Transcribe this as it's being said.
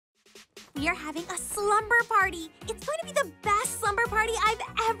We are having a slumber party. It's going to be the best slumber party I've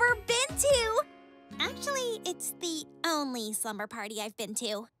ever been to. Actually, it's the only slumber party I've been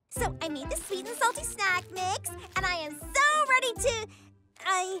to. So I made this sweet and salty snack mix, and I am so ready to...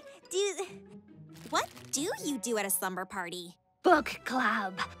 What do you do at a slumber party? Book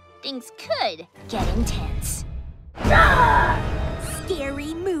club. Things could get intense.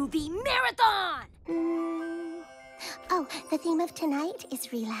 Scary movie marathon! Oh, the theme of tonight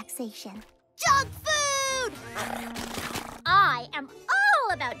is relaxation. Junk food! I am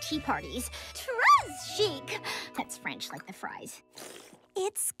all about tea parties. Très chic. That's French like the fries.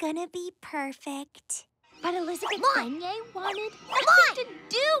 It's gonna be perfect. But Elizabeth Beignet wanted nothing to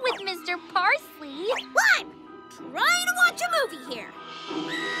do with Mr. Parsley. Lime! Trying to watch a movie here.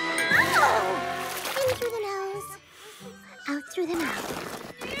 Oh! In through the nose, out through the mouth.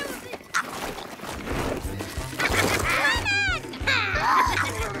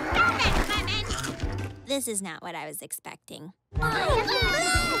 This is not what I was expecting. Mr.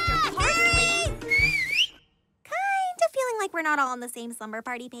 Parsley! Kind of feeling like we're not all on the same slumber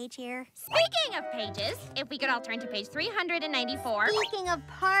party page here. Speaking of pages, if we could all turn to page 394. Speaking of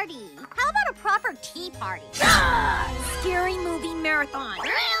party, how about a proper tea party? Scary movie marathon.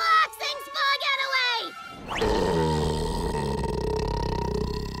 Relaxing spa getaway!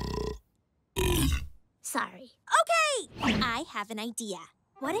 Sorry. Okay, I have an idea.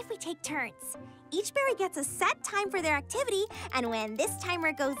 What if we take turns? Each berry gets a set time for their activity, and when this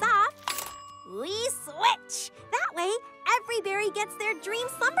timer goes off, we switch. That way, every berry gets their dream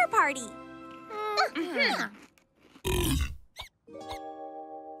slumber party.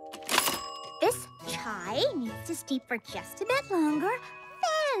 This chai needs to steep for just a bit longer.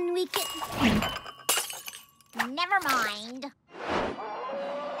 Then we can... Never mind.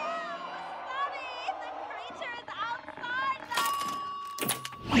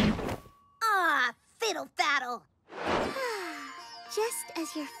 Ah, fiddle faddle. Just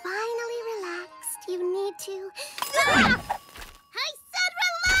as you're finally relaxed, you need to... I said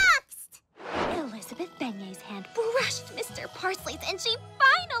relaxed! Elizabeth Beignet's hand brushed Mr. Parsley's, and she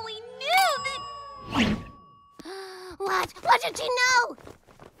finally knew that... What? What did you know?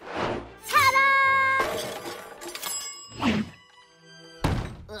 Ta-da!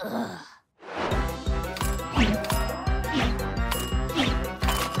 Ugh.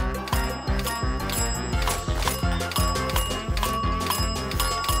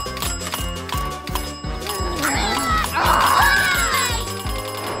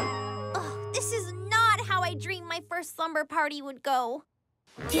 Slumber party would go.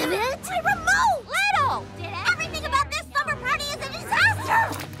 Did it? My remote! Little! Did it? Everything about this slumber party is a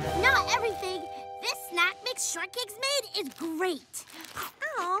disaster! Not everything. This snack mix Shortcake's made is great.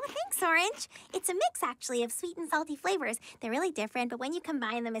 Oh, thanks, Orange. It's a mix, actually, of sweet and salty flavors. They're really different, but when you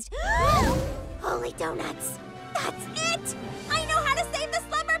combine them, it's... Holy donuts! That's it! I know how to save the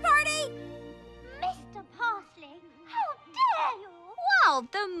slumber party! Mr. Parsley, how dare you? Wow,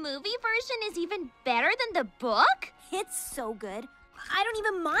 the movie version is even better than the book? It's so good. I don't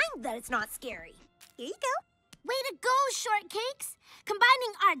even mind that it's not scary. Here you go. Way to go, Shortcakes!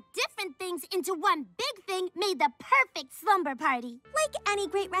 Combining our different things into one big thing made the perfect slumber party. Like any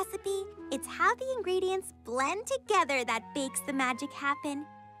great recipe, it's how the ingredients blend together that makes the magic happen.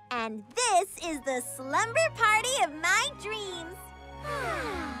 And this is the slumber party of my dreams.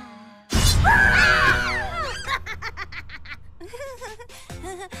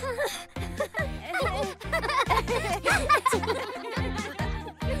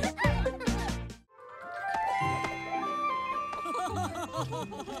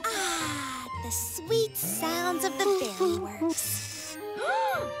 The sweet sounds of the fairy works.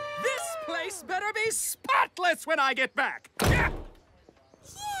 This place better be spotless when I get back. Yeah,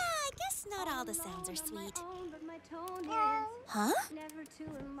 I guess not all the sounds are sweet. Huh?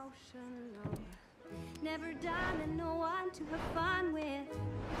 Never diamond, no one to have fun with,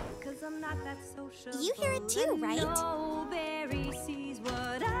 'cause I'm not that social. You hear it too, right? Strawberry sees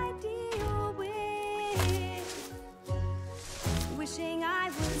what I deal with. Wishing I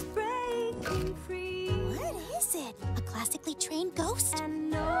was breaking free. What is it? A classically trained ghost? And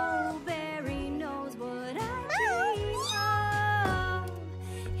no berry knows what I dream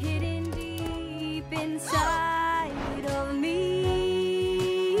of, hidden deep inside of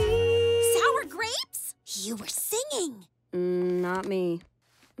me. Sour grapes? You were singing. Not me.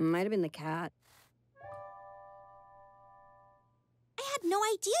 Might have been the cat. I had no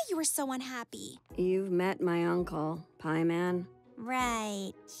idea you were so unhappy. You've met my uncle, Pie Man.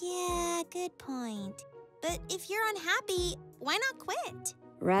 Right. Yeah, good point. But if you're unhappy, why not quit?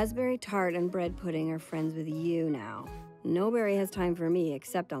 Raspberry tart and bread pudding are friends with you now. No berry has time for me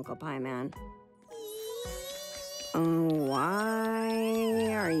except Uncle Pie Man.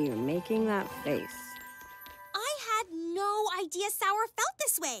 Why are you making that face? I had no idea Sour felt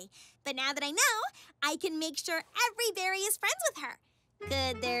this way. But now that I know, I can make sure every berry is friends with her.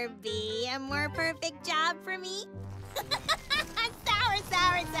 Could there be a more perfect job for me? Sour,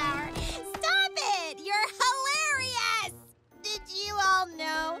 Sour, Sour. Stop it! You're hilarious! Did you all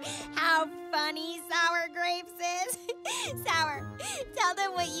know how funny Sour Grapes is? Sour, tell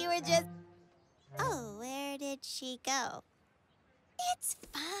them what you were just... Oh, where did she go? It's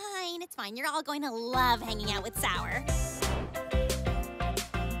fine, it's fine. You're all going to love hanging out with Sour.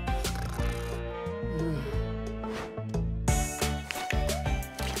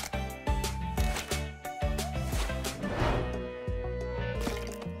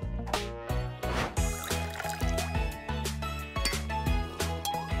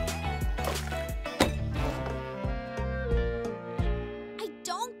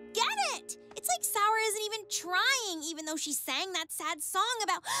 Trying, even though she sang that sad song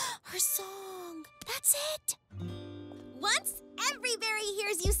about her song. That's it. Once every berry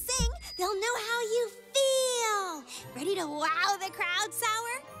hears you sing, they'll know how you feel. Ready to wow the crowd,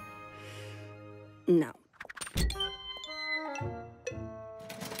 Sour? No.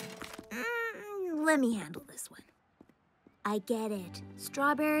 Let me handle this one. I get it.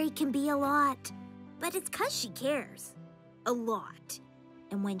 Strawberry can be a lot, but it's 'cause she cares. A lot.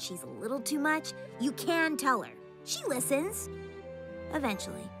 And when she's a little too much, you can tell her. She listens.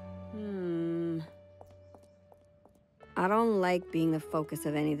 Eventually. I don't like being the focus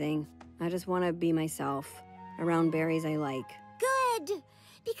of anything. I just want to be myself, around berries I like. Good,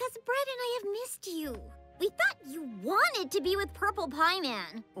 because Brett and I have missed you. We thought you wanted to be with Purple Pie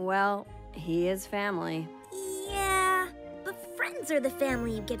Man. Well, he is family. Yeah, but friends are the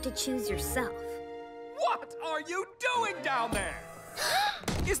family you get to choose yourself. What are you doing down there?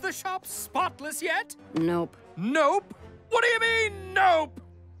 Is the shop spotless yet? Nope. Nope? What do you mean, nope?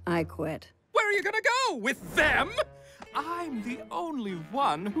 I quit. Where are you gonna go? With them? I'm the only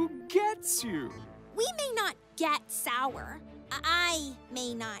one who gets you. We may not get Sour. I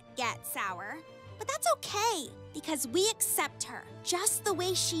may not get Sour. But that's okay, because we accept her just the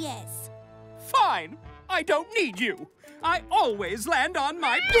way she is. Fine. I don't need you. I always land on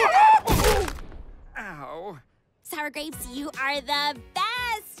my... Ow. Sour Grapes, you are the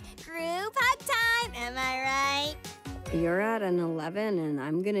best! Group hug time, am I right? You're at an 11, and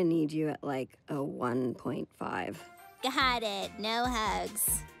I'm gonna need you at like a 1.5. Got it, no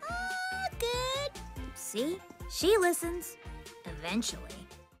hugs. Oh, good. See? She listens. Eventually.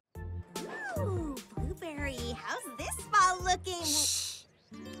 Ooh, Blueberry, how's this fall looking? Shh.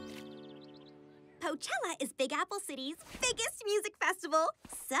 Coachella is Big Apple City's biggest music festival.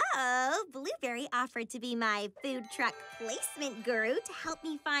 So, Blueberry offered to be my food truck placement guru to help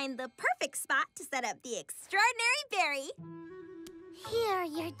me find the perfect spot to set up the extraordinary berry. Here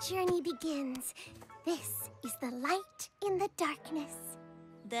your journey begins. This is the light in the darkness.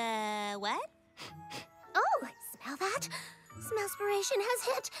 The what? Oh, smell that? Smellspiration has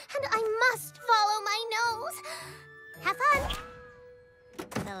hit, and I must follow my nose. Have fun.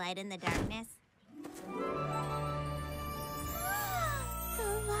 The light in the darkness. The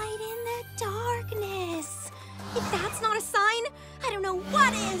light in the darkness. If that's not a sign, I don't know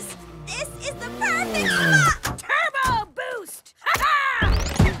what is. This is the perfect spot! Turbo boost!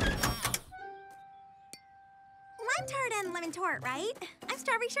 Lime tart and lemon tort, right? I'm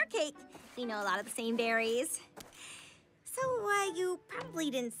Strawberry Shortcake. We know a lot of the same berries. So, you probably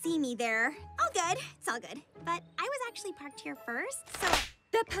didn't see me there. All good. It's all good. But I was actually parked here first, so...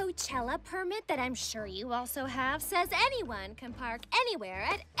 The Coachella permit that I'm sure you also have says anyone can park anywhere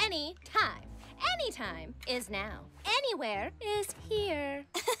at any time. Anytime is now. Anywhere is here.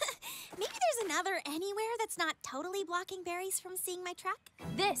 Maybe there's another anywhere that's not totally blocking berries from seeing my truck?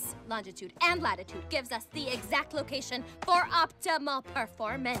 This longitude and latitude gives us the exact location for optimal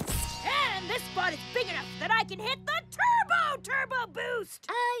performance. And this spot is big enough that I can hit the turbo boost!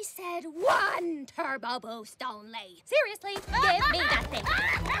 I said one turbo boost only. Seriously, give me that thing.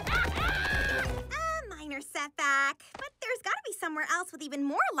 A minor setback, but there's gotta be somewhere else with even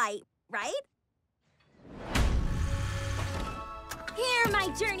more light, right? Here my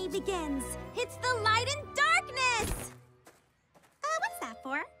journey begins. It's the light in darkness. What's that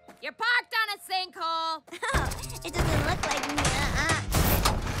for? You're parked on a sinkhole. Oh, it doesn't look like me.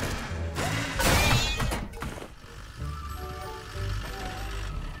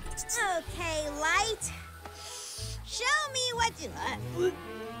 Okay, light. Show me what you...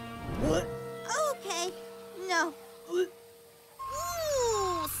 What? Okay, no. Ooh,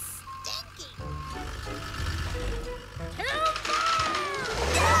 stinky.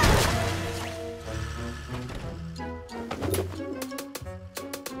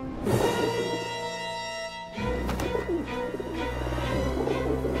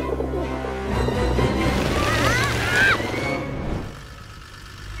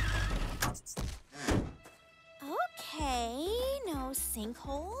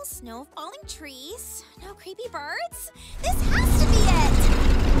 snow falling trees, no creepy birds. This has to be it!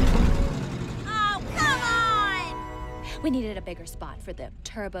 Oh, come on! We needed a bigger spot for the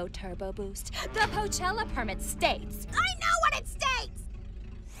turbo boost. The Coachella permit states. I know what it states!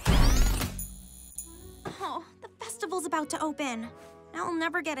 Oh, the festival's about to open. I'll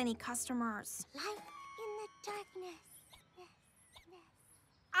never get any customers. Light in the darkness.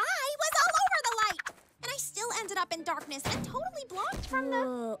 I was all over the light! And I still ended up in darkness and totally blocked from the...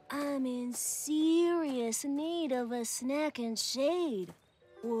 Whoa, I'm in serious need of a snack and shade.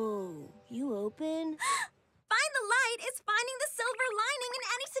 Whoa, you open? Find the light is finding the silver lining in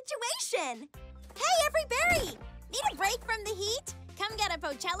any situation. Hey, every berry! Need a break from the heat? Come get a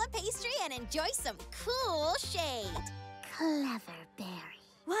Coachella pastry and enjoy some cool shade. Clever berry.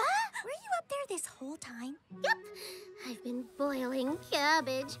 What? Were you up there this whole time? Yep, I've been boiling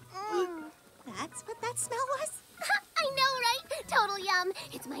cabbage. That's what that smell was? I know, right? Total yum.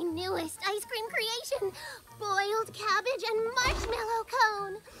 It's my newest ice cream creation. Boiled cabbage and marshmallow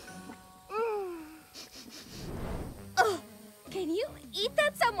cone. Oh, can you eat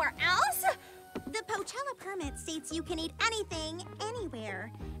that somewhere else? The Coachella permit states you can eat anything,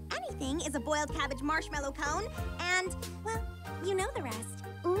 anywhere. Anything is a boiled cabbage marshmallow cone, and, well, you know the rest.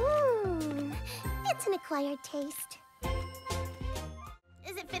 It's an acquired taste.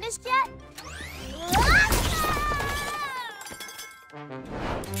 Is it finished yet?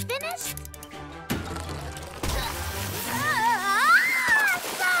 Finished?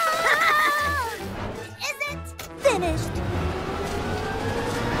 Is it finished?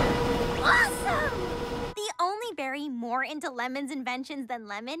 Awesome! The only berry more into Lemon's inventions than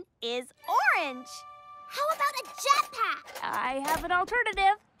Lemon is orange. How about a jetpack? I have an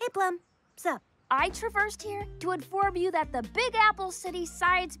alternative. Hey, Plum. Sup? I traversed here to inform you that the Big Apple City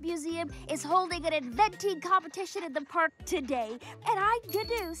Science Museum is holding an inventing competition in the park today, and I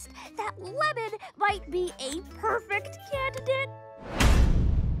deduced that Lemon might be a perfect candidate.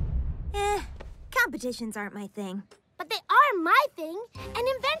 Competitions aren't my thing. But they are my thing, and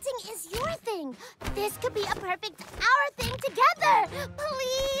inventing is your thing. This could be a perfect our thing together.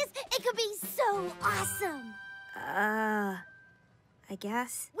 Please, it could be so awesome. I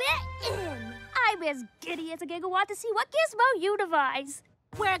guess. We're in. I'm as giddy as a gigawatt to see what gizmo you devise.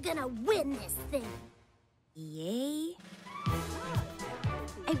 We're gonna win this thing. Yay?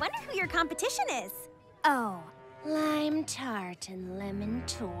 I wonder who your competition is. Oh. Lime tart and lemon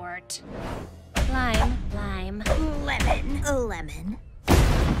tort. Lime, lemon. Lemon.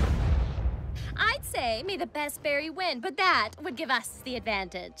 I'd say may the best berry win, but that would give us the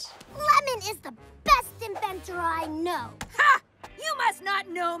advantage. Lemon is the best inventor I know. Ha! You must not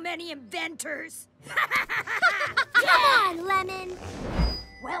know many inventors. Come on, Lemon.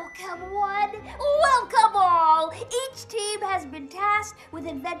 Welcome one, welcome all. Each team has been tasked with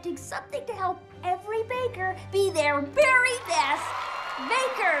inventing something to help every baker be their very best.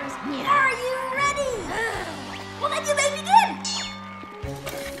 Bakers, are you ready? Well, then you may begin.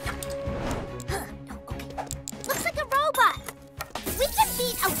 Okay. Looks like a robot. We can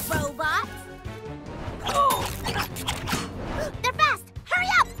beat a robot. They're fast. Hurry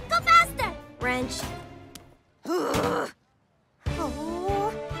up. Go faster. Wrench.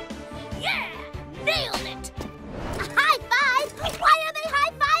 Yeah! Nailed it! A high five? Why are they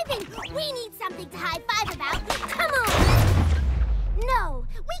high-fiving? We need something to high-five about. Come on! No,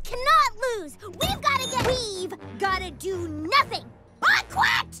 we cannot lose. We've gotta do nothing. I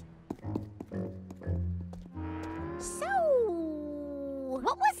quit! So,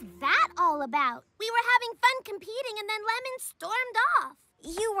 what was that all about? We were having fun competing and then Lemon stormed off.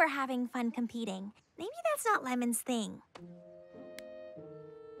 You were having fun competing. Maybe that's not Lemon's thing.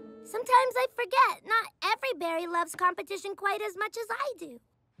 Sometimes I forget. Not every berry loves competition quite as much as I do.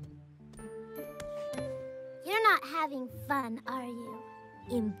 You're not having fun, are you?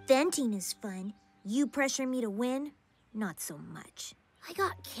 Inventing is fun. You pressure me to win? Not so much. I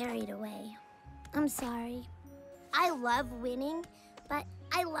got carried away. I'm sorry. I love winning, but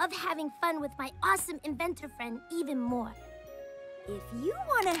I love having fun with my awesome inventor friend even more. If you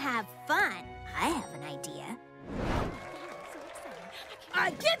want to have fun, I have an idea. I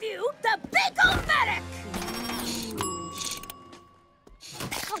give you the Big-O-Matic!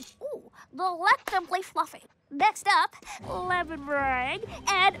 Ooh, delectably fluffy. Next up, lemon meringue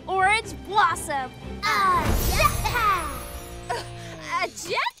and orange blossom. A jetpack! A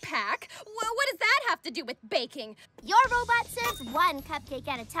jetpack? What does that have to do with baking? Your robot serves one cupcake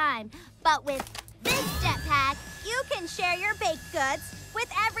at a time, but with this jetpack, You can share your baked goods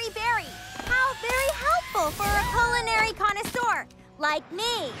with every berry. How very helpful for a culinary connoisseur like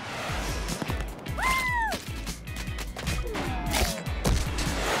me. Woo!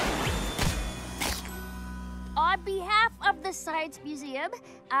 on behalf of the Science Museum,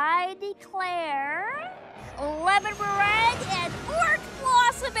 I declare Lemon Meringue and Pork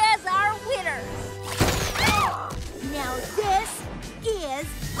Blossom as our winners. Now this is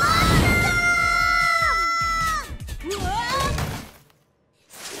Awesome!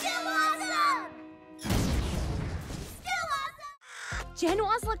 Still awesome! Still awesome!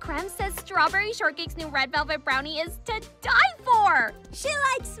 Genoise La Creme says Strawberry Shortcake's new red velvet brownie is to die for. She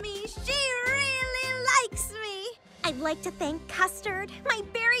likes me. She really likes me. I'd like to thank Custard, my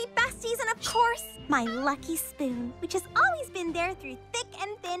berry besties, and of course, my lucky spoon, which has always been there through thick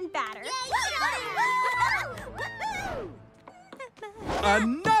and thin batter.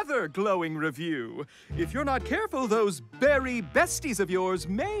 Another glowing review. If you're not careful, those berry besties of yours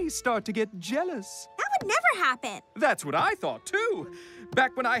may start to get jealous. That would never happen. That's what I thought, too.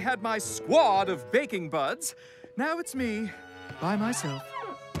 Back when I had my squad of baking buds. Now it's me, by myself,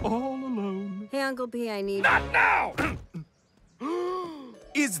 all alone. Hey, Uncle P, I need... Not now!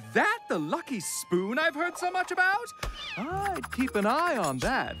 Is that the lucky spoon I've heard so much about? I'd keep an eye on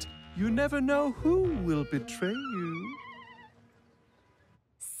that. You never know who will betray you.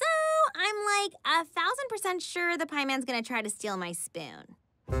 So I'm like 1,000% sure the Pie Man's gonna try to steal my spoon.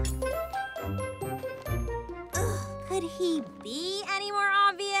 Ugh, could he be any more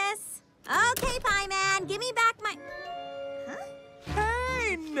obvious? Okay, Pie Man, give me back my... Huh?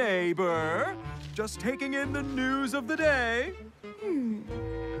 Hey, neighbor. Just taking in the news of the day.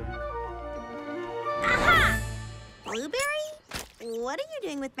 Aha! Blueberry? What are you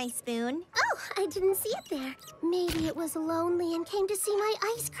doing with my spoon? Oh, I didn't see it there. Maybe it was lonely and came to see my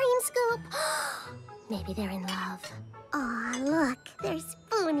ice cream scoop. Maybe they're in love. Aw, look, they're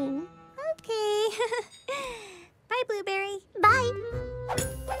spooning. Okay. Bye, Blueberry. Bye.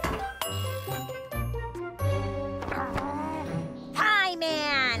 Pie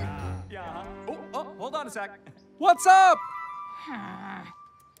Man! Yeah. Oh, hold on a sec. What's up?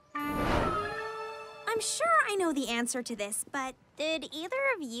 I'm sure I know the answer to this, but did either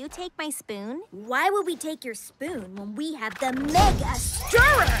of you take my spoon? Why would we take your spoon when we have the Mega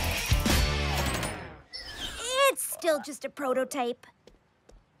Stirrer? It's still just a prototype.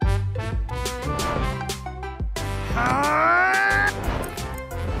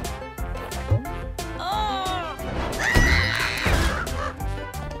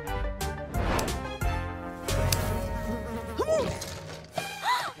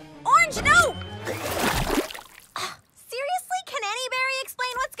 Orange, no! Seriously, can any berry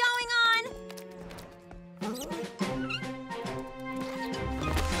explain what's going on?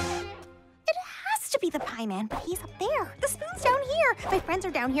 It has to be the Pie Man, but he's up there. The spoon's down here. My friends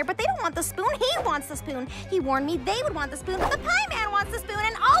are down here, but they don't want the spoon. He wants the spoon. He warned me they would want the spoon, but the Pie Man wants the spoon.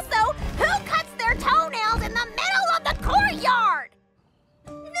 And also, who cuts their toenails in the middle of the courtyard?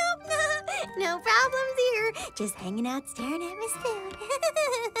 Nope, no problems here. Just hanging out, staring at my spoon.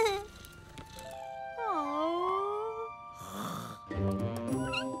 Aww.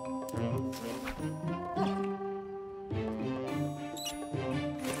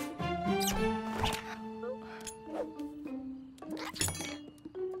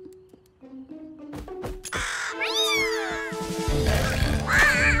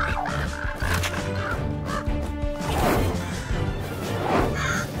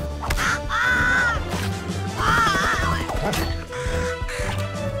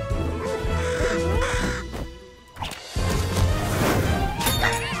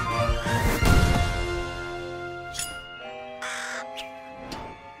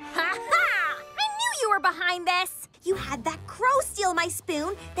 Behind this. You had that crow steal my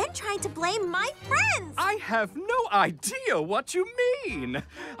spoon, then tried to blame my friends. I have no idea what you mean.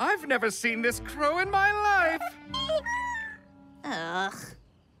 I've never seen this crow in my life. Ugh.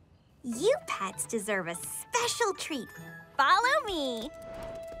 You pets deserve a special treat. Follow me.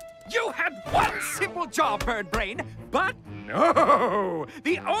 You had one simple job, Bird Brain, but no!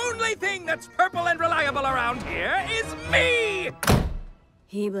 The only thing that's purple and reliable around here is me!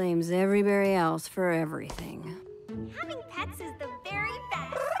 He blames everybody else for everything. Having pets is the very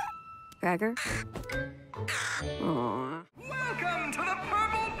best. Cracker? Aww. Welcome to the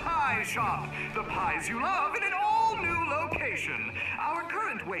Purple Pie Shop. The pies you love in an all-new location. Our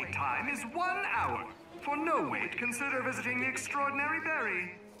current wait time is 1 hour. For no wait, consider visiting the Extraordinary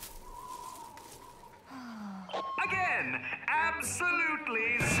Berry. Again,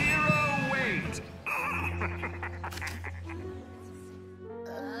 absolutely 0 wait.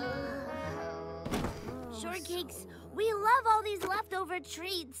 Shortcakes, we love all these leftover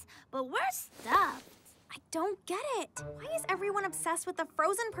treats, but we're stuffed. I don't get it. Why is everyone obsessed with the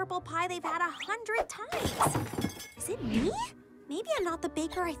frozen purple pie they've had 100 times? Is it me? Maybe I'm not the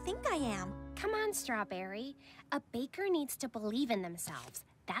baker I think I am. Come on, Strawberry. A baker needs to believe in themselves.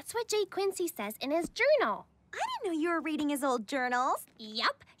 That's what Jay Quincy says in his journal. I didn't know you were reading his old journals.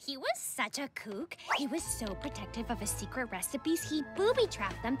 Yup, he was such a kook. He was so protective of his secret recipes, he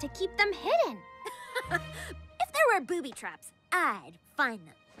booby-trapped them to keep them hidden. If there were booby traps, I'd find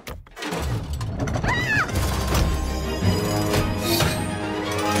them.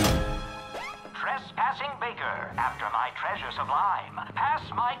 Trespassing baker, after my treasure sublime. Pass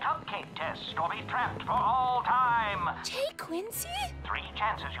my cupcake test or be trapped for all time. Jay Quincy? 3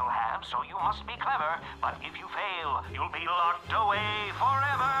 chances you'll have, so you must be clever. But if you fail, you'll be locked away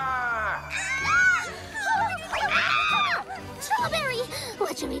forever. Strawberry!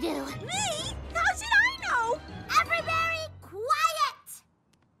 What should we do? Me? How should I know? Everybody, quiet!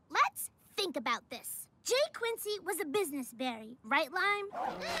 Let's think about this. Jay Quincy was a business berry, right, Lime?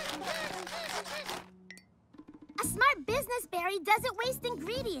 A smart business berry doesn't waste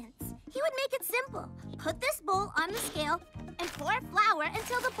ingredients. He would make it simple. Put this bowl on the scale and pour flour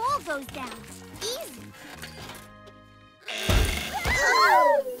until the bowl goes down. Easy.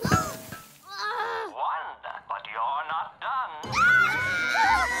 One, but you're not done.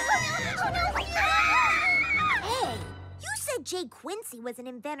 Hey, you said Jay Quincy was an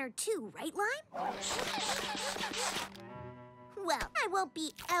inventor too, right, Lime? Well, I won't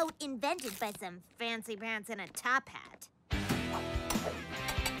be out-invented by some fancy pants and a top hat.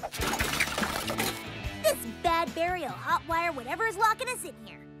 This bad berry will hotwire whatever is locking us in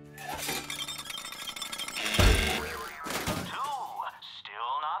here. 2,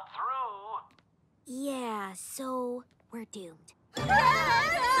 still not through. Yeah, so we're doomed.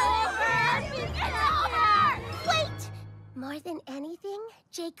 Wait! More than anything,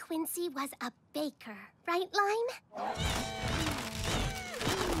 Jay Quincy was a baker, right, Lime?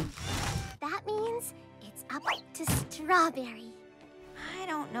 That means it's up to Strawberry. I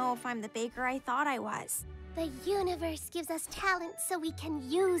don't know if I'm the baker I thought I was. The universe gives us talent so we can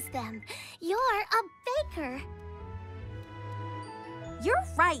use them. You're a baker. You're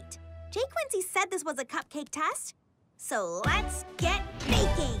right. Jay Quincy said this was a cupcake test. So let's get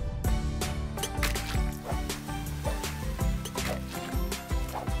baking.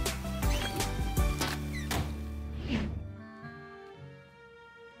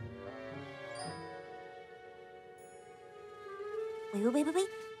 Wait.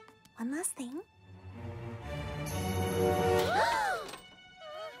 One last thing. 3,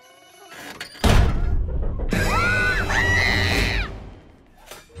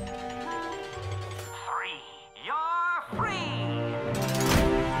 you're free.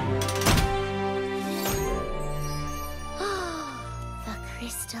 The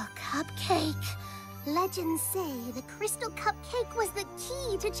crystal cupcake. Legends say the crystal cupcake was the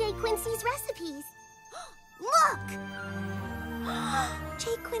key to Jay Quincy's recipes. Look!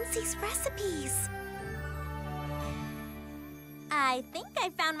 Jay Quincy's recipes. I think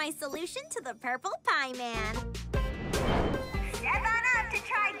I found my solution to the purple pie man. Step on up to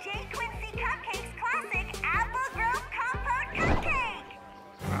try Jay Quincy Cupcake's classic Apple Grove Compote Cupcake.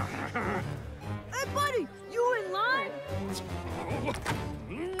 Hey, buddy, you in line?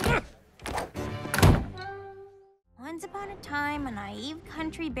 Once upon a time, a naive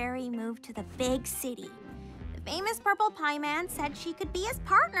country berry moved to the big city. The famous purple pie man said she could be his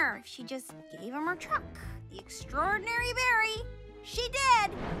partner if she just gave him her truck, the extraordinary berry. She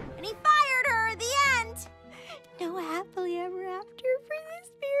did, and he fired her at the end. No happily ever after for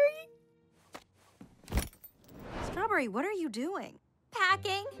this berry. Strawberry, what are you doing?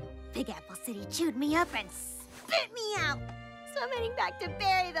 Packing. Big Apple City chewed me up and spit me out. So I'm heading back to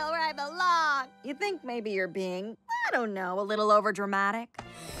Berryville where I belong. You think maybe you're being, I don't know, a little overdramatic?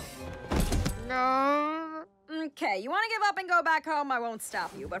 No. Okay, you want to give up and go back home? I won't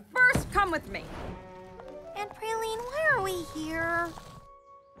stop you, but first, come with me. And Praline, why are we here?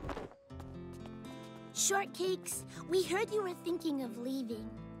 Shortcakes, we heard you were thinking of leaving.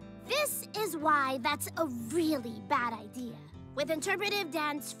 This is why that's a really bad idea. With interpretive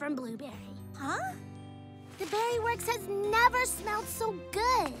dance from Blueberry. Huh? The Berry Works has never smelled so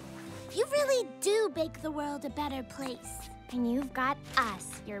good. You really do make the world a better place. And you've got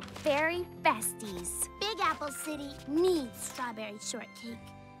us, your berry besties. Big Apple City needs Strawberry Shortcake.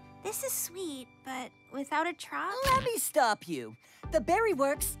 This is sweet, but without a truck? Let me stop you. The Berry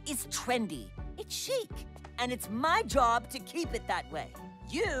Works is trendy. It's chic. And it's my job to keep it that way.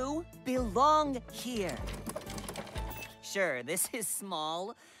 You belong here. Sure, this is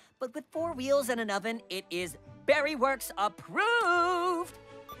small, but with 4 wheels and an oven, it is Berry Works approved.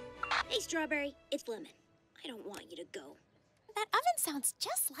 Hey, Strawberry, it's Lemon. I don't want you to go. That oven sounds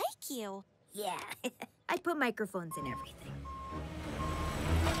just like you. Yeah, I put microphones in everything.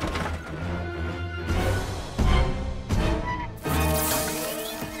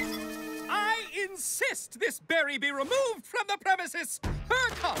 insist this berry be removed from the premises. Her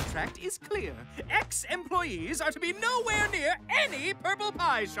contract is clear. Ex-employees are to be nowhere near any purple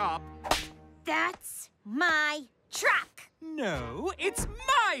pie shop. That's my truck. No, it's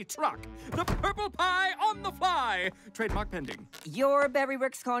my truck. The purple pie on the fly. Trademark pending. Your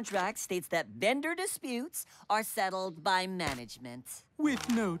Berryworks contract states that vendor disputes are settled by management. With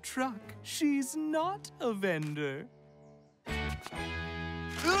no truck, she's not a vendor.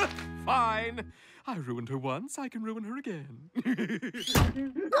 Fine. I ruined her once, I can ruin her again.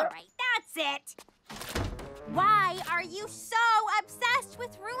 All right, that's it. Why are you so obsessed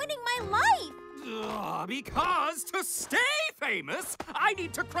with ruining my life? Because to stay famous, I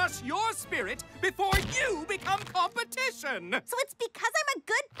need to crush your spirit before you become competition. So it's because I'm a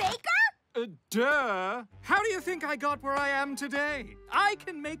good baker? Duh. How do you think I got where I am today? I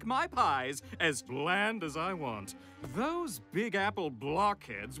can make my pies as bland as I want. Those Big Apple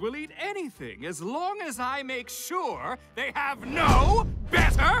blockheads will eat anything as long as I make sure they have no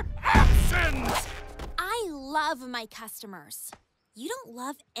better options! I love my customers. You don't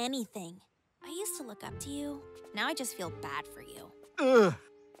love anything. I used to look up to you. Now I just feel bad for you. Ugh.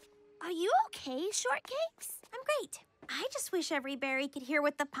 Are you okay, Shortcakes? I'm great. I just wish every berry could hear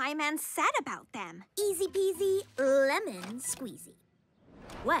what the pie man said about them. Easy peasy, lemon squeezy.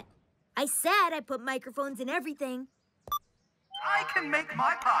 What? I said I put microphones in everything. I can make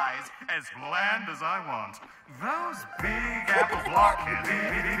my pies as bland as I want. Those Big Apple blockheads,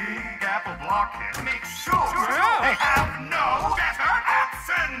 Big Apple blockheads, make sure they have no better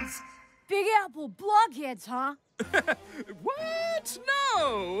options! Big Apple blockheads, huh? What?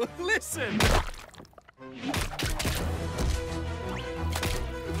 No! Listen!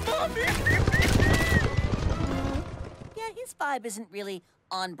 Yeah, his vibe isn't really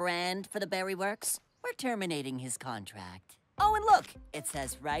on brand for the Berryworks. We're terminating his contract. Oh, and look, it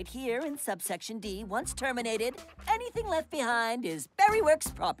says right here in subsection D, once terminated, anything left behind is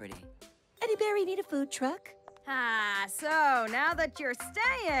Berryworks property. Any berry need a food truck? Ah, so now that you're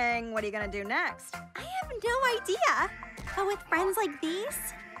staying, what are you gonna do next? I have no idea. But with friends like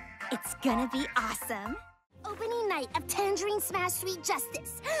these, it's gonna be awesome. Opening night of Tangerine Smash Sweet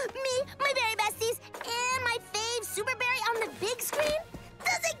Justice. Me, my berry besties, and my fave Super Berry on the big screen?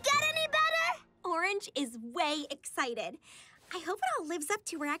 Does it get any better? Orange is way excited. I hope it all lives up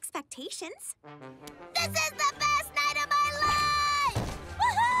to her expectations. This is the best night of my life!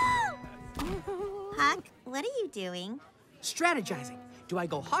 Woohoo! Huck, what are you doing? Strategizing. Do I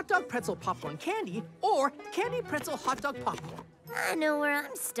go hot dog, pretzel, popcorn, candy, or candy, pretzel, hot dog, popcorn? I know where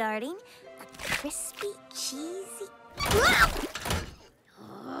I'm starting. A crispy, cheesy...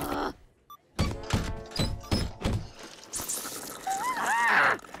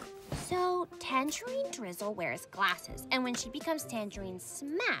 So, Tangerine Drizzle wears glasses, and when she becomes Tangerine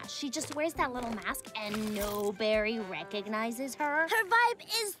Smash, she just wears that little mask and no berry recognizes her? Her vibe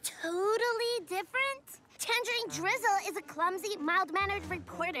is totally different. Tangerine Drizzle is a clumsy, mild-mannered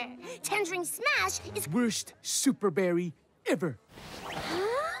reporter. Tangerine Smash is... Worst Super Berry ever.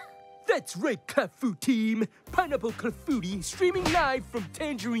 Huh? That's right, Clafou team. Pineapple Clafouti streaming live from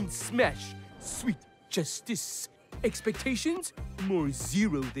Tangerine Smash. Sweet Justice. Expectations? More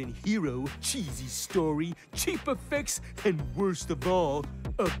zero than hero. Cheesy story, cheap effects, and worst of all,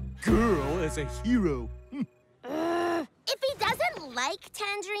 a girl as a hero. If he doesn't like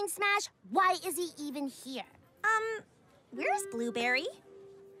Tangerine Smash, why is he even here? Where's Blueberry?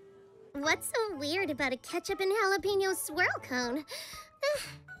 What's so weird about a ketchup and jalapeno swirl cone?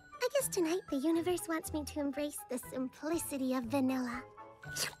 I guess tonight the universe wants me to embrace the simplicity of vanilla.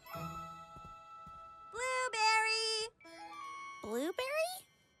 Blueberry?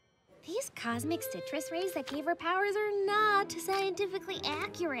 These cosmic citrus rays that gave her powers are not scientifically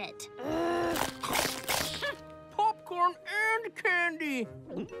accurate. Popcorn and candy.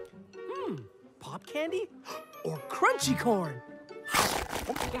 Pop candy or crunchy corn?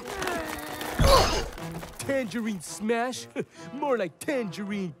 Tangerine Smash? More like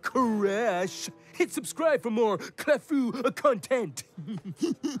Tangerine Crash. Hit subscribe for more Clafou content.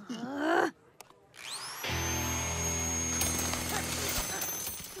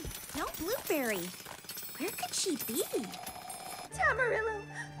 No Blueberry. Where could she be? Tamarillo,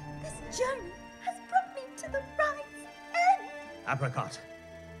 this journey has brought me to the ride's end. Apricot,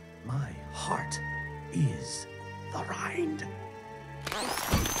 my heart is the rind.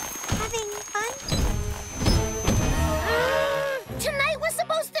 Having fun? Tonight was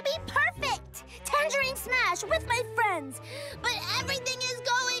supposed to be perfect! Tangerine Smash with my friends, but everything is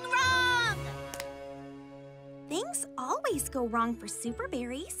going wrong! Things always go wrong for Super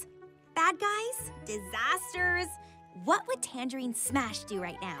Berries. Bad guys, disasters. What would Tangerine Smash do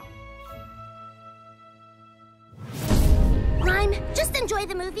right now? Lime, just enjoy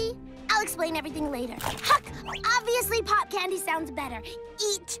the movie. I'll explain everything later. Huck, obviously pop candy sounds better.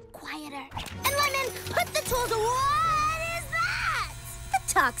 Eat quieter. And Lemon, put the tools away. What is that? The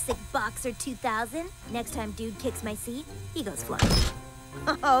Toxic Boxer 2000. Next time dude kicks my seat, he goes flying.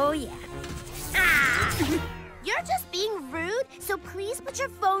 Oh, yeah. Ah! You're just being rude, so please put your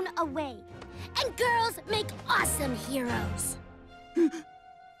phone away. And girls make awesome heroes.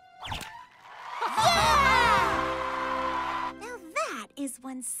 Now that is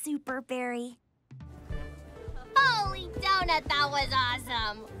one super berry. Holy donut, that was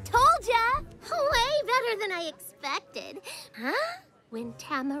awesome. Told ya. Way better than I expected. Huh? When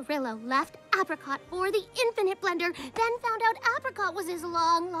Tamarillo left Apricot for the Infinite Blender, then found out Apricot was his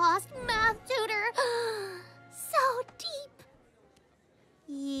long-lost math tutor. So deep.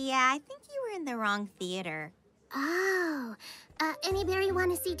 Yeah, I think you were in the wrong theater. Oh. Any berry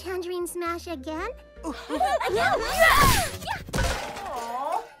want to see Tangerine Smash again? Aw,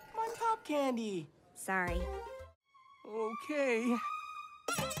 my pop candy. Sorry. Okay.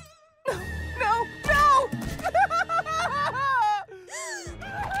 No! No!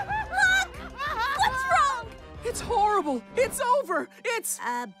 What's wrong? It's horrible! It's over! It's...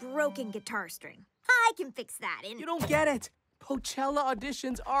 A broken guitar string. I can fix that in... You don't get it. Coachella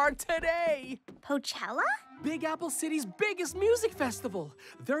auditions are today. Coachella? Big Apple City's biggest music festival.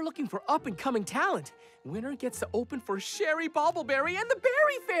 They're looking for up-and-coming talent. Winner gets to open for Sherry Bobbleberry and the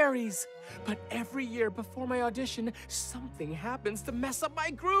Berry Fairies. But every year before my audition, something happens to mess up my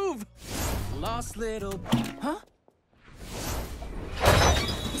groove. Lost little... Huh?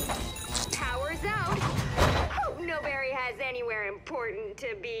 Power's out. Hope no berry has anywhere important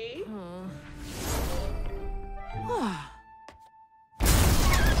to be.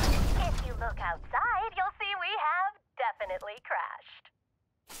 If you look outside, you'll see we have definitely crashed.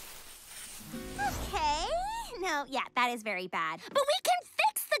 Okay. No, yeah, that is very bad. But we can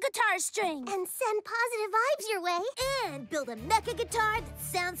fix the guitar string and send positive vibes your way. And build a mecha guitar that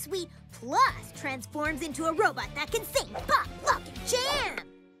sounds sweet, plus transforms into a robot that can sing, pop, lock, and jam.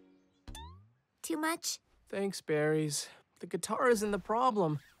 Too much? Thanks, Berries. The guitar isn't the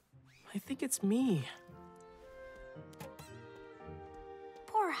problem. I think it's me.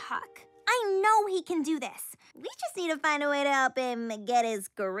 Poor Huck. I know he can do this. We just need to find a way to help him get his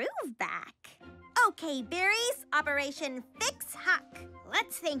groove back. Okay, berries, Operation Fix Huck.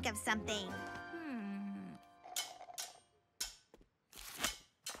 Let's think of something.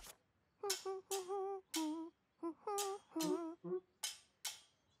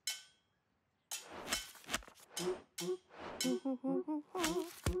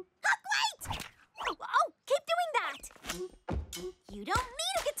 Huck, wait! Oh, keep doing that! You don't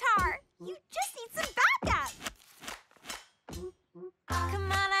need a guitar. You just need some backup.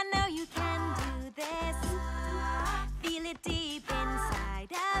 Come on, I know you can do this. Feel it deep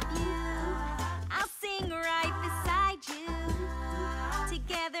inside of you. I'll sing right beside you.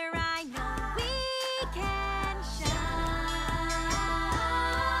 Together I know we can shine.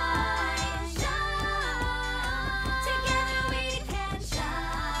 Shine. Together we can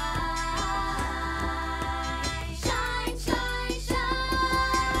shine. Shine, shine, shine.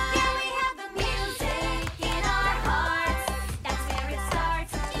 Yeah, we have the music in our hearts. That's where it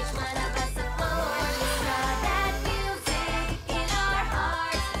starts. Each one of us a orchestra. That music in our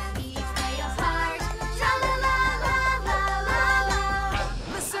hearts. Each play a part. Tra la la la la la la.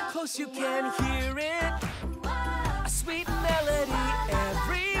 Listen close, you can hear it. A sweet melody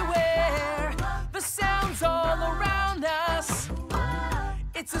everywhere. The sounds all around us.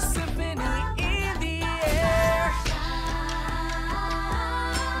 It's a symphony in the air.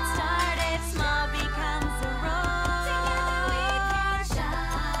 Started small, becomes a roar. Together we can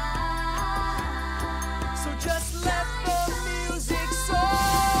shine. So just let the music soar.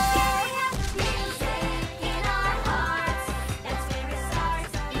 We have the music in our hearts. That's where it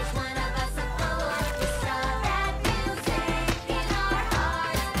starts. Each one of us a orchestra. That music in our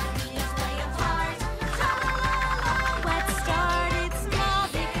hearts. Each play a part. Tra-la-la-la. What started small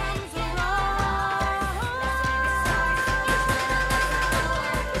becomes a roar. That's where it starts. Each one of us a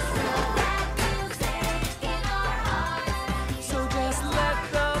orchestra. That music in our hearts. So just let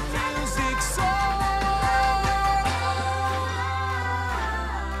the music soar.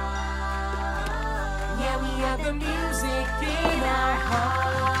 Yeah, we have the music in our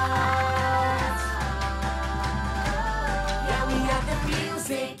hearts. Yeah, we have the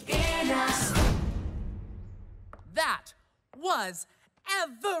music in us. That was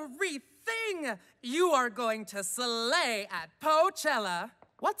everything! You are going to slay at Coachella.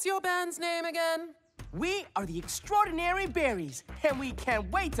 What's your band's name again? We are the Extraordinary Berries, and we can't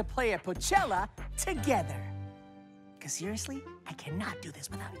wait to play at Coachella together. Because seriously, I cannot do this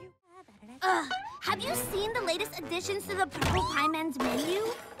without you. Have you seen the latest additions to the Purple Pie Men's menu?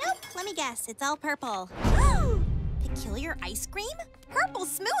 Nope, let me guess. It's all purple. Peculiar ice cream? Purple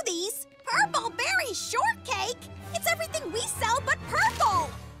smoothies? Purple berry shortcake? It's everything we sell but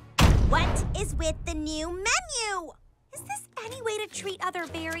purple! What is with the new menu? Is this any way to treat other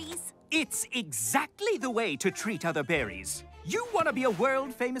berries? It's exactly the way to treat other berries. You want to be a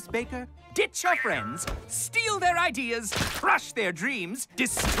world-famous baker? Ditch your friends, steal their ideas, crush their dreams,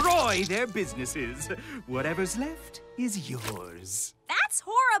 destroy their businesses. Whatever's left is yours. That's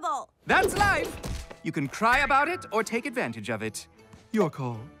horrible! That's life. You can cry about it or take advantage of it. Your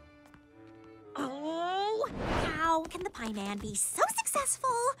call. Oh, how can the Pie Man be so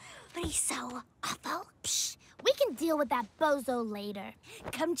successful, but he's so awful? Psh, we can deal with that bozo later.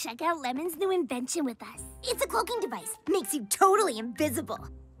 Come check out Lemon's new invention with us. It's a cloaking device. Makes you totally invisible.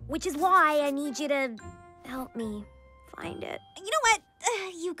 Which is why I need you to help me find it. You know what?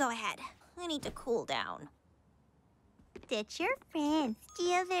 You go ahead. I need to cool down. Ditch your friends,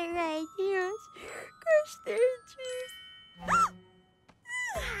 steal their ideas, crush their dreams.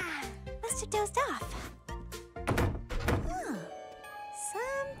 Must have dozed off.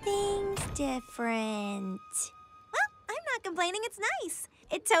 Something's different. Well, I'm not complaining. It's nice.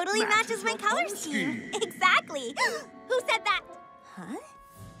 It totally matches my color scheme. Exactly. Who said that? Huh?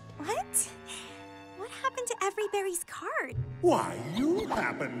 What? What happened to Everyberry's card? Why, you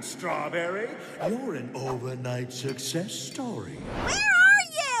happened, Strawberry. You're an overnight success story. Where are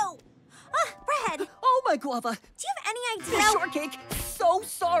you? Bread. Oh, my guava. Do you have any idea? Shortcake, so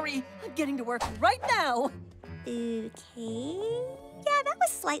sorry. I'm getting to work right now. Okay. Yeah, that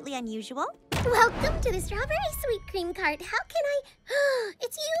was slightly unusual. Welcome to the Strawberry Sweet Cream Cart. How can I...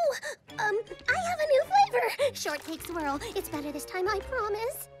 It's you! I have a new flavor. Shortcake swirl. It's better this time, I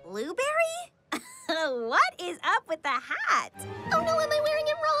promise. Blueberry? What is up with the hat? Oh no, am I wearing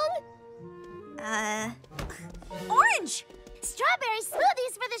it wrong? Orange! Strawberry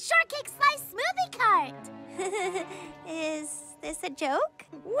smoothies for the Shortcake Slice Smoothie Cart! Is this a joke?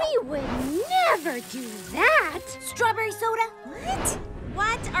 We would never do that! Strawberry soda? What?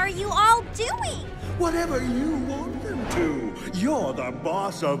 What are you all doing? Whatever you want them to. You're the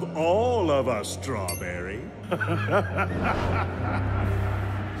boss of all of us, Strawberry.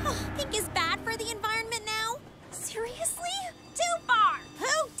 Pink is bad for the environment now? Seriously? Too far!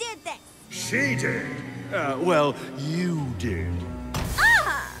 Who did this? She did. Well, you did.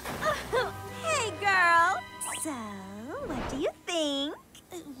 Hey, girl. So, what do you think?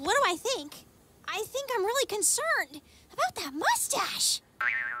 What do I think? I think I'm really concerned about that mustache.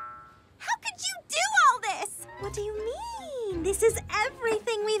 How could you do all this? What do you mean? This is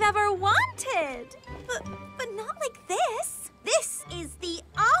everything we've ever wanted. But not like this. This is the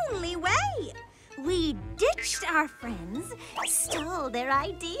only way. We ditched our friends, stole their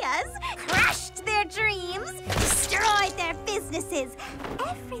ideas, crushed their dreams, destroyed their businesses.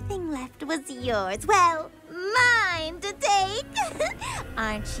 Everything left was yours. Well, mine to take.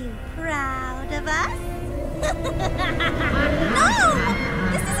 Aren't you proud of us? No!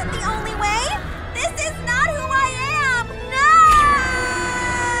 This isn't the only way. This is not who I am. No!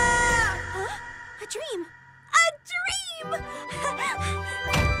 Huh? A dream. A dream!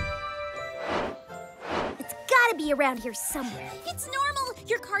 It's gotta be around here somewhere. It's normal.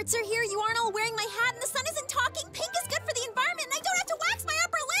 Your carts are here. You aren't all wearing my hat, and the sun isn't talking. Pink is good for the environment, and I don't have to wax my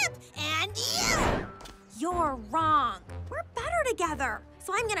upper lip. And you! You're wrong. We're better together.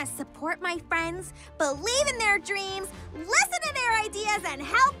 So I'm gonna support my friends, believe in their dreams, listen to their ideas, and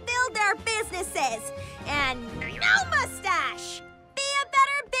help build their businesses. And no mustache. Be a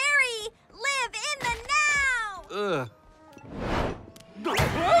better berry. Live in the now.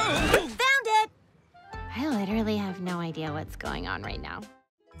 Found it! I literally have no idea what's going on right now.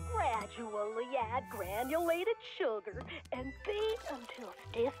 Gradually add granulated sugar and beat until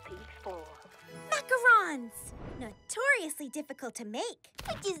stiff peaks form. Macarons! Notoriously difficult to make.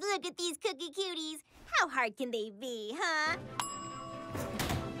 But just look at these cookie cuties. How hard can they be, huh?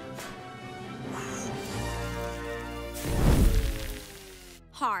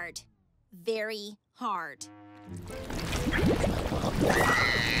 Hard. Very hard.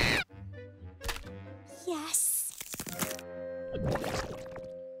 Yes.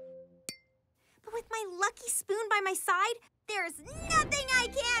 But with my lucky spoon by my side, there's nothing I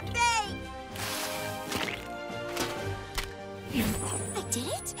can't bake! I did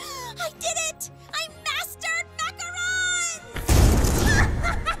it! I did it! I mastered macarons!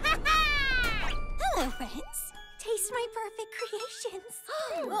 Hello, friends. Taste my perfect creations.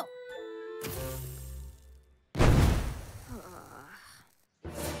 Whoa. No!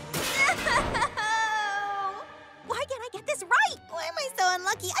 Why get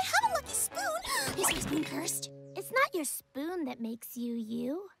lucky. I have a lucky spoon. Is my spoon cursed? It's not your spoon that makes you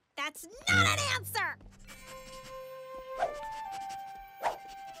you. That's not an answer!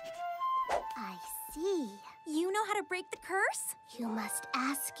 I see. You know how to break the curse? You must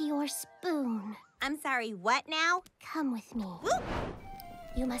ask your spoon. I'm sorry, what now? Come with me. Ooh.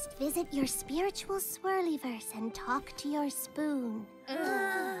 You must visit your spiritual swirlyverse and talk to your spoon.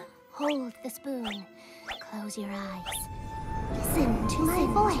 Hold the spoon. Close your eyes. Listen to my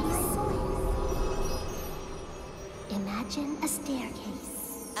voice. Imagine a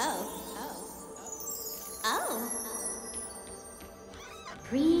staircase. Oh.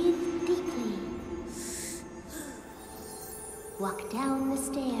 Breathe deeply. Walk down the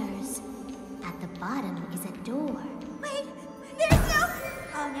stairs. At the bottom is a door. Wait, there's no...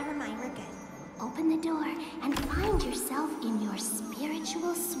 Oh, never mind, we're good. Open the door and find yourself in your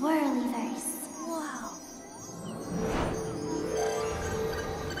spiritual swirlyverse. Whoa.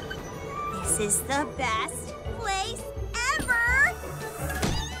 This is the best place ever!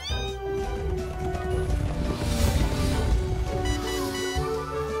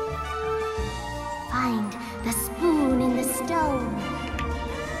 Find the spoon in the stone.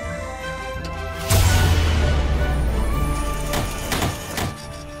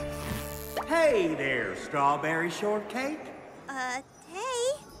 Hey there, Strawberry Shortcake. Hey?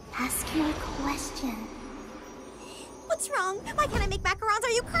 Ask your question. What's wrong? Why can't I make macarons?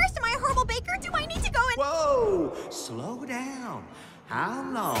 Are you cursed? Am I a horrible baker? Do I need to go and... Whoa! Slow down. How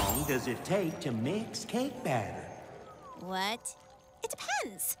long does it take to mix cake batter? What? It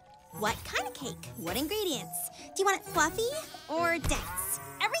depends. What kind of cake? What ingredients? Do you want it fluffy or dense?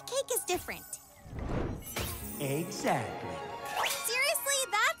 Every cake is different. Exactly. Seriously,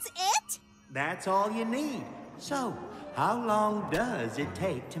 that's it? That's all you need. So, how long does it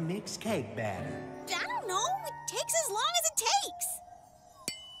take to mix cake batter? I don't know. It takes as long as it takes.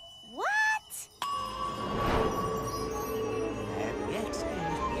 What?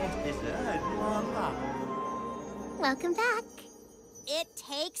 Welcome back. It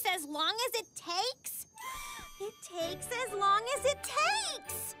takes as long as it takes? It takes as long as it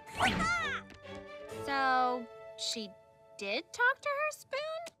takes! So, she did talk to her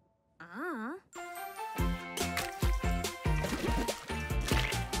spoon?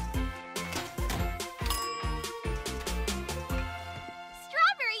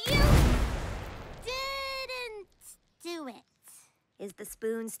 Strawberry, you didn't do it. Is the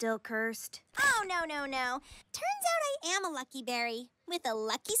spoon still cursed? Oh, no. Turns out I am a lucky berry with a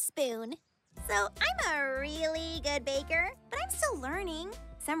lucky spoon. So I'm a really good baker, but I'm still learning.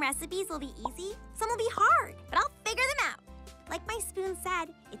 Some recipes will be easy, some will be hard, but I'll figure them out. Like my spoon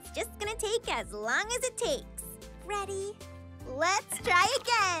said, it's just gonna take as long as it takes. Ready? Let's try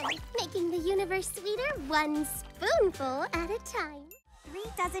again. Making the universe sweeter one spoonful at a time. 3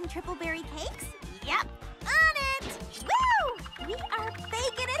 dozen triple berry cakes? Yep, on it! Woo! We are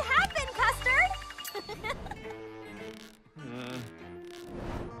making it happen, Custard!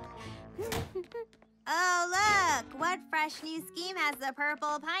 Oh, look! What fresh new scheme has the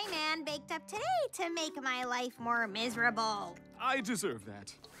Purple Pie Man baked up today to make my life more miserable? I deserve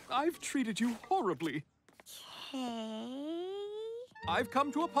that. I've treated you horribly. Okay. I've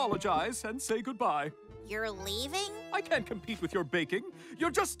come to apologize and say goodbye. You're leaving? I can't compete with your baking.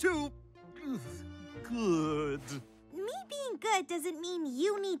 You're just too... good. Me being good doesn't mean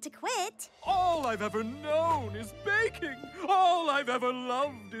you need to quit. All I've ever known is baking. All I've ever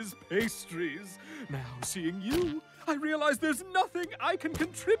loved is pastries. Now, seeing you, I realize there's nothing I can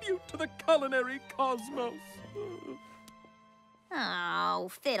contribute to the culinary cosmos. Oh,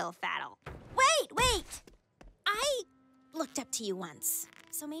 fiddle faddle. Wait! I looked up to you once,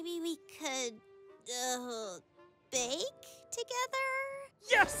 so maybe we could, bake together?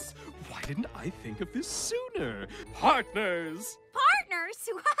 Yes! Why didn't I think of this sooner? Partners! Partners?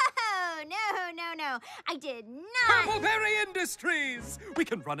 Whoa! No. I did not. Appleberry Industries! We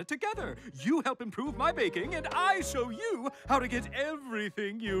can run it together. You help improve my baking, and I show you how to get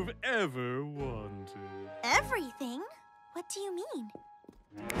everything you've ever wanted. Everything? What do you mean?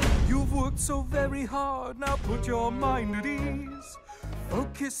 You've worked so very hard, now put your mind at ease.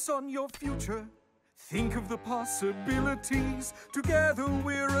 Focus on your future. Think of the possibilities. Together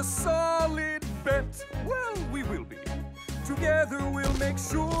we're a solid bet. Well, we will be. Together we'll make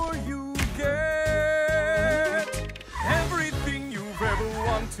sure you get everything you've ever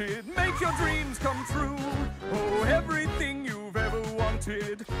wanted. Make your dreams come true. Oh, everything you've ever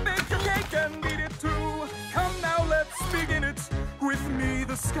wanted. Make your cake and eat it too. Come now, let's begin it. With me,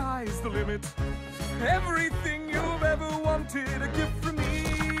 the sky's the limit. Everything you've ever wanted, a gift from me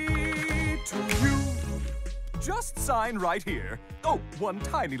to you. Just sign right here. Oh, one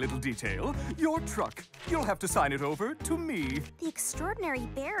tiny little detail. Your truck. You'll have to sign it over to me. The extraordinary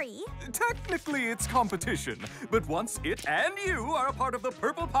berry? Technically, it's competition, but once it and you are a part of the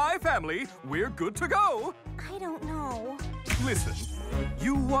Purple Pie family, we're good to go. I don't know. Listen,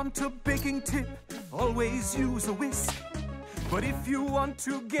 you want a baking tip, always use a whisk. But if you want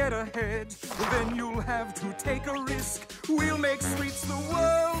to get ahead, then you'll have to take a risk. We'll make sweets the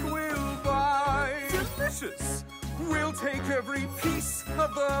world will buy. Delicious! We'll take every piece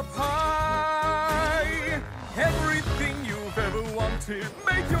of the pie. Everything you've ever wanted,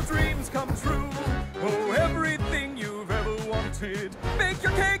 make your dreams come true. Oh, everything you've ever wanted, bake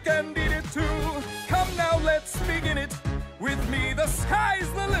your cake and eat it too. Come now, let's begin it. With me, the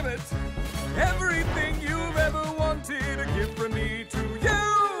sky's the limit. Everything you've ever wanted, a gift from me to you.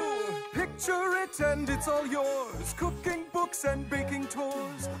 Picture it and it's all yours. Cooking books and baking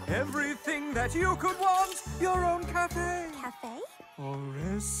tours. Everything that you could want. Your own cafe. Cafe? A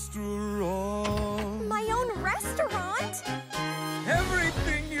restaurant. My own restaurant?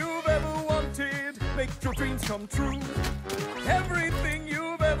 Everything you've ever wanted, make your dreams come true. Everything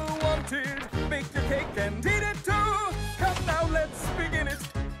you've ever wanted, make your cake and eat it too. Come now, let's begin it.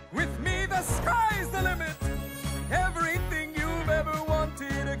 With me, the sky's the limit. Everything you've ever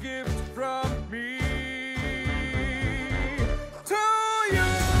wanted, a gift from me to you.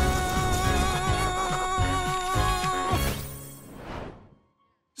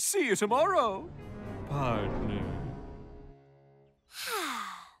 See you tomorrow, partner.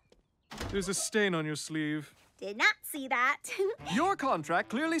 There's a stain on your sleeve. Did not see that. Your contract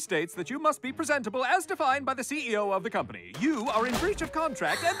clearly states that you must be presentable as defined by the CEO of the company. You are in breach of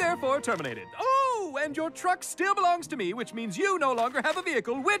contract and therefore terminated. Oh, and your truck still belongs to me, which means you no longer have a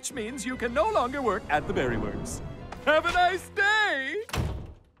vehicle, which means you can no longer work at the Berry Works. Have a nice day!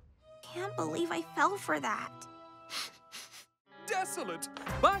 Can't believe I fell for that. Desolate,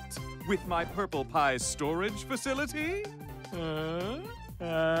 but with my Purple Pie storage facility. Ugh.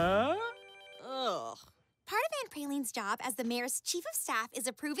 Part of Aunt Praline's job as the mayor's chief of staff is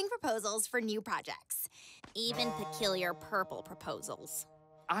approving proposals for new projects. Even peculiar purple proposals.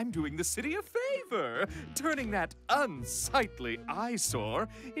 I'm doing the city a favor, turning that unsightly eyesore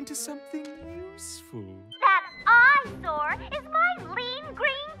into something useful. That eyesore is my lean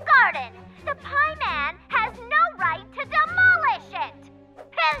green garden. The Pie Man has no right to demolish it.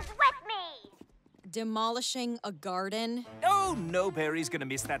 Who's with me? Demolishing a garden? Oh, no Berry's gonna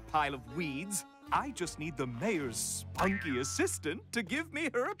miss that pile of weeds. I just need the mayor's spunky assistant to give me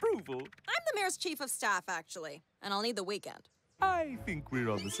her approval. I'm the mayor's chief of staff, actually, and I'll need the weekend. I think we're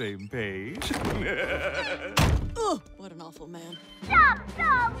on the same page. Ugh, what an awful man. Stop the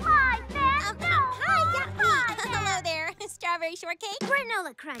lie, man! Hi, hello there, Strawberry Shortcake.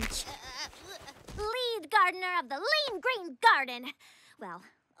 Granola Crunch. Lead gardener of the lean green garden. Well,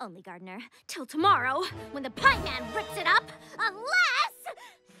 only gardener till tomorrow when the Pie Man rips it up, unless...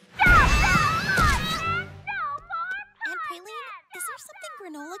 Stop the lie, man! No more Aunt Praline, is there something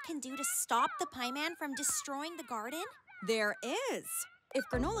Granola can do to stop the Pie Man from destroying the garden? There is. If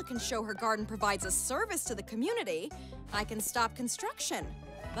Granola can show her garden provides a service to the community, I can stop construction.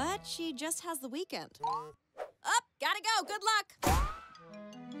 But she just has the weekend. Up, gotta go, good luck.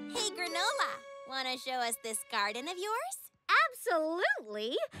 Hey, Granola, wanna show us this garden of yours?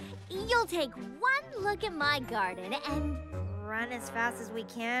 Absolutely. You'll take one look at my garden and... Run as fast as we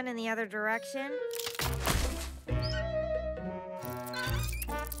can in the other direction.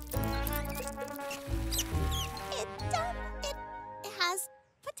 It has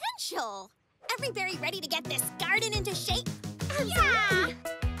potential. Every berry ready to get this garden into shape? Yeah!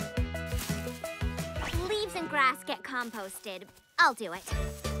 Leaves and grass get composted. I'll do it.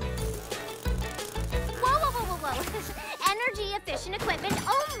 Whoa. Energy efficient equipment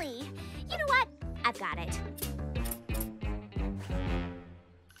only. You know what? I've got it.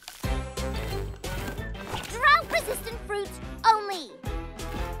 Drought-resistant fruits only.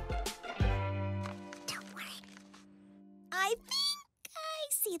 Don't worry. I think I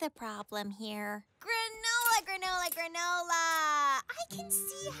see the problem here. Granola! I can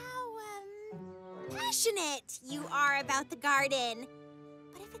see how, passionate you are about the garden.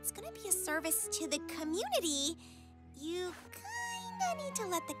 But if it's gonna be a service to the community, you kinda need to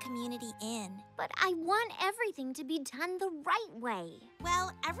let the community in. But I want everything to be done the right way.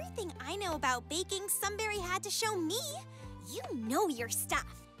 Well, everything I know about baking, Sunberry had to show me. You know your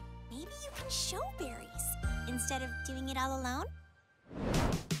stuff. Maybe you can show berries instead of doing it all alone?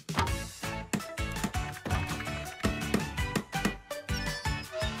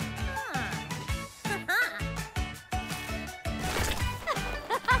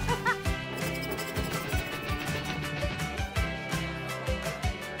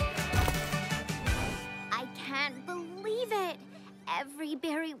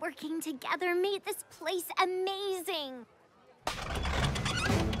 working together made this place amazing.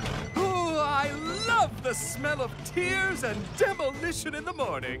 Oh, I love the smell of tears and demolition in the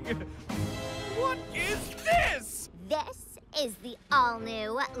morning. What is this? This is the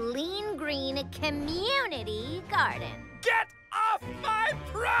all-new Lean Green Community Garden. Get off my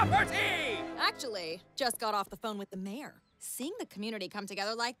property! Actually, just got off the phone with the mayor. Seeing the community come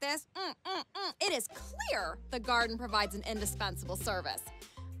together like this, it is clear the garden provides an indispensable service.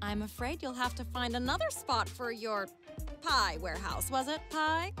 I'm afraid you'll have to find another spot for your pie warehouse. Was it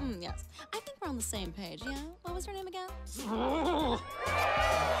pie? Yes. I think we're on the same page, yeah? What was her name again?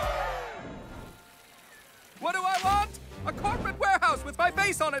 What do I want? A corporate warehouse with my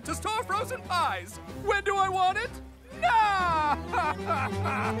face on it to store frozen pies. When do I want it? Now!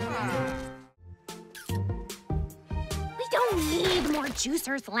 We don't need more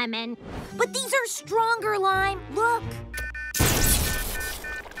juicers, Lemon. But these are stronger, Lime. Look.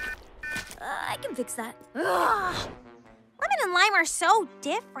 I can fix that. Ugh. Lemon and Lime are so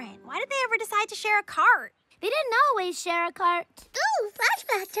different. Why did they ever decide to share a cart? They didn't always share a cart. Ooh,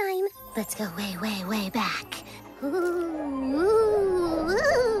 flashback time. Let's go way, way, way back.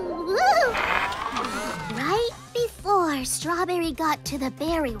 Right before Strawberry got to the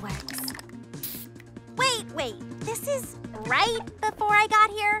Berry Works. Wait. This is right before I got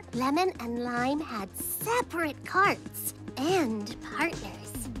here? Lemon and Lime had separate carts and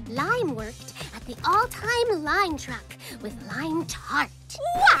partners. Lime worked at the all-time Lime truck with Lime Tart.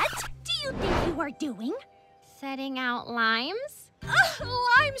 What do you think you are doing? Setting out limes?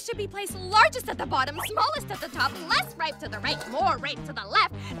 Limes should be placed largest at the bottom, smallest at the top, less ripe to the right, more ripe to the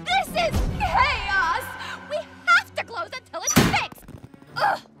left. This is chaos! We have to close until it's fixed!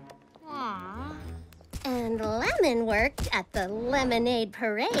 Ugh. Aww. And Lemon worked at the Lemonade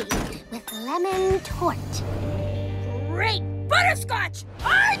Parade with Lemon Tort. Great butterscotch!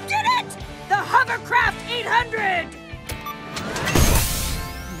 I did it! The Hovercraft 800!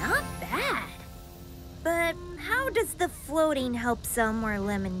 Not bad. But how does the floating help sell more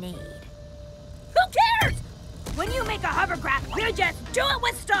lemonade? Who cares? When you make a hovercraft, you just do it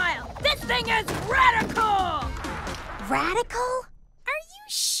with style. This thing is radical! Radical? Are you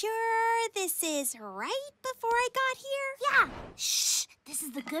sure this is right before I got here? Yeah. Shh. This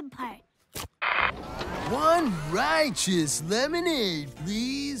is the good part. One righteous lemonade,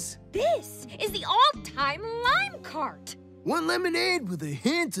 please. This is the all-time lime cart. One lemonade with a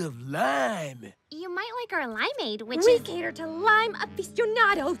hint of lime. You might like our limeade, which We is... cater to lime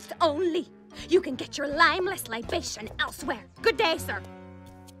aficionados only. You can get your limeless libation elsewhere. Good day, sir.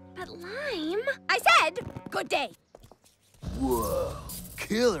 But lime... I said, good day. Whoa,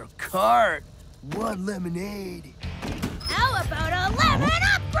 killer cart. One lemonade. How about a lemon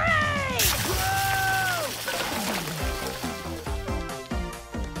upgrade?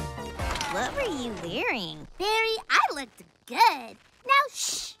 What were you wearing? Barry, I looked good. Now,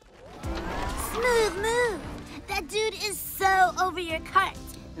 shh. Smooth move. That dude is so over your cart.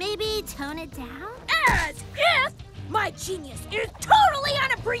 Maybe tone it down? As if my genius is totally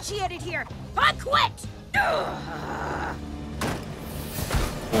unappreciated here. I quit.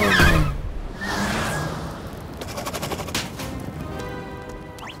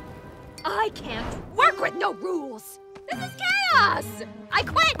 I can't work with no rules. This is chaos. I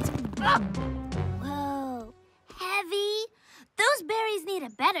quit. Ugh. Whoa, heavy. Those berries need a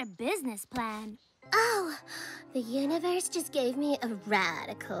better business plan. Oh, the universe just gave me a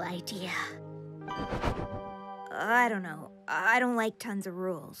radical idea. I don't know. I don't like tons of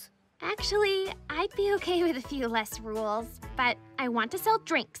rules. Actually, I'd be okay with a few less rules, but I want to sell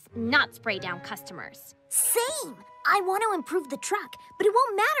drinks, not spray down customers. Same! I want to improve the truck, but it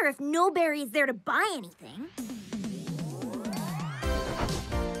won't matter if no Barry is there to buy anything.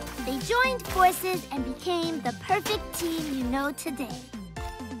 They joined forces and became the perfect team you know today.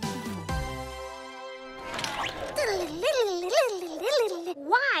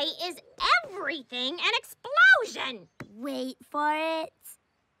 Why is everything an explosion? Wait for it.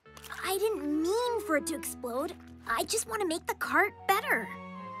 I didn't mean for it to explode. I just want to make the cart better.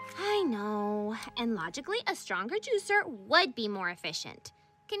 I know, and logically, a stronger juicer would be more efficient.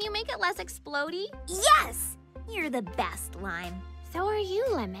 Can you make it less explodey? Yes! You're the best, Lime. So are you,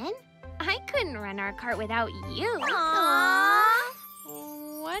 Lemon. I couldn't run our cart without you. Aww.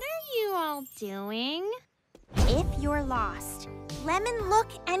 What are you all doing? If you're lost, Lemon,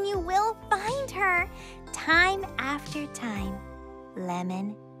 look and you will find her. Time after time.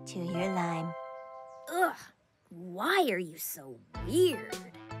 Lemon to your lime. Ugh, why are you so weird?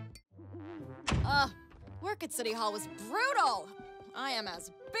 Work at City Hall was brutal. I am as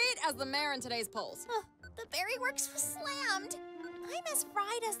beat as the mayor in today's polls. The Berry Works was slammed. I'm as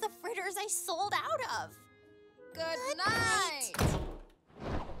fried as the fritters I sold out of. Good night.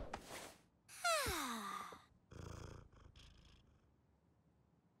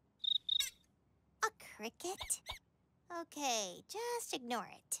 A cricket? Okay, just ignore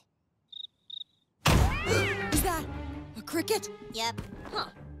it. Is that a cricket? Yep. Huh.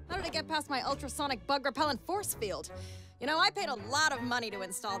 How did it get past my ultrasonic bug repellent force field? You know, I paid a lot of money to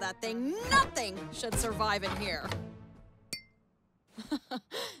install that thing. Nothing should survive in here.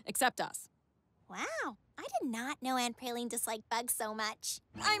 Except us. Wow, I did not know Aunt Praline disliked bugs so much.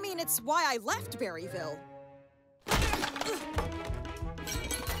 I mean, it's why I left Berryville.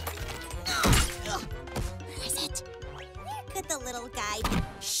 Where is it? Where could the little guy be?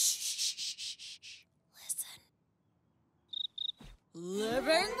 Shh. Listen.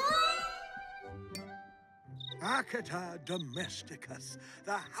 Living room? Acata domesticus,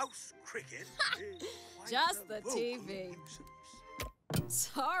 the house cricket. is quite Just a the vocal TV. nuisance.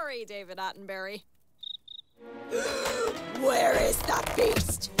 Sorry, David Attenberry. Where is that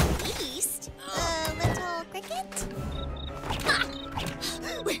beast? Beast? The little cricket?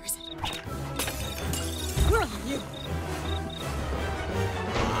 Where is it? Where are you?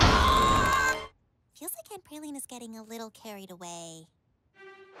 Feels like Aunt Praline is getting a little carried away.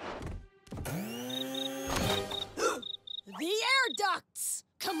 The air ducts!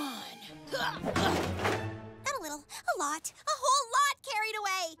 Come on. Not a little, a lot, a whole lot carried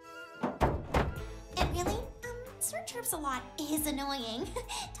away. And really, Sir Chirps-a-Lot is annoying.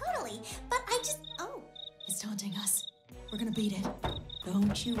 Totally. But I just, It's taunting us. We're gonna beat it.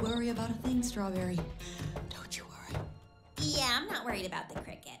 Don't you worry about a thing, Strawberry. Don't you worry. Yeah, I'm not worried about the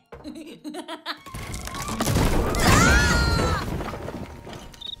cricket.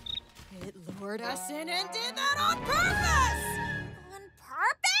 It lured us in and did that on purpose! On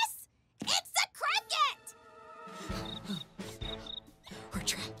purpose? It's a cricket! We're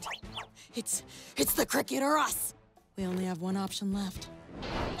trapped. It's the cricket or us. We only have one option left.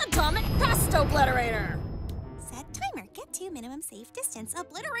 Atomic Pest Obliterator! Set timer. Get to minimum safe distance.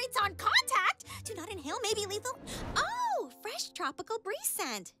 Obliterates on contact. Do not inhale. May be lethal. Oh, fresh tropical breeze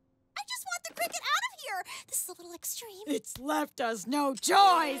scent. I just want the cricket out of here. This is a little extreme. It's left us no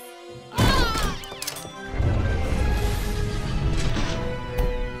choice.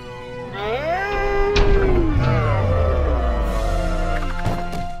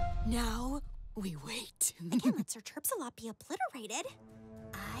 Now we wait. Again, let Sir Chirps-a-Lot be obliterated.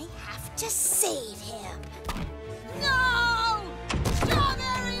 I have to save him. No!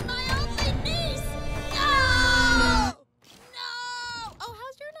 Strawberry, my only niece! No! No! Oh,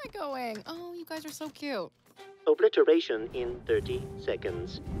 how's your night going? Oh, you guys are so cute. Obliteration in 30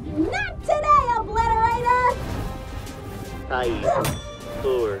 seconds. Not today, obliterator! 5,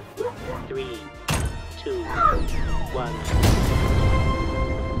 4, 3, 2, 1.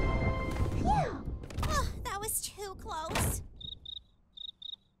 Phew. Oh, that was too close.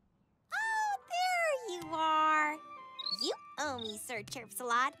 Oh, there you are. You owe me, Sir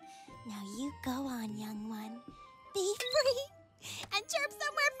Chirps-a-Lot. Now you go on, young one. Be free and chirp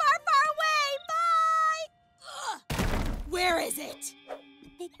somewhere far, far away. Bye! Ugh. Where is it? The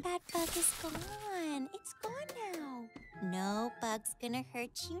big bad bug is gone. It's gone now. No bug's gonna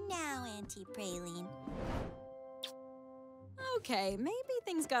hurt you now, Auntie Praline. Okay, maybe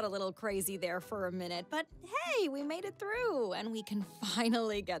things got a little crazy there for a minute, but hey, we made it through, and we can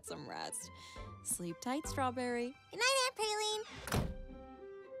finally get some rest. Sleep tight, Strawberry. Good night, Aunt Praline.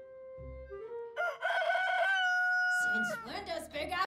 Since when does Big Apple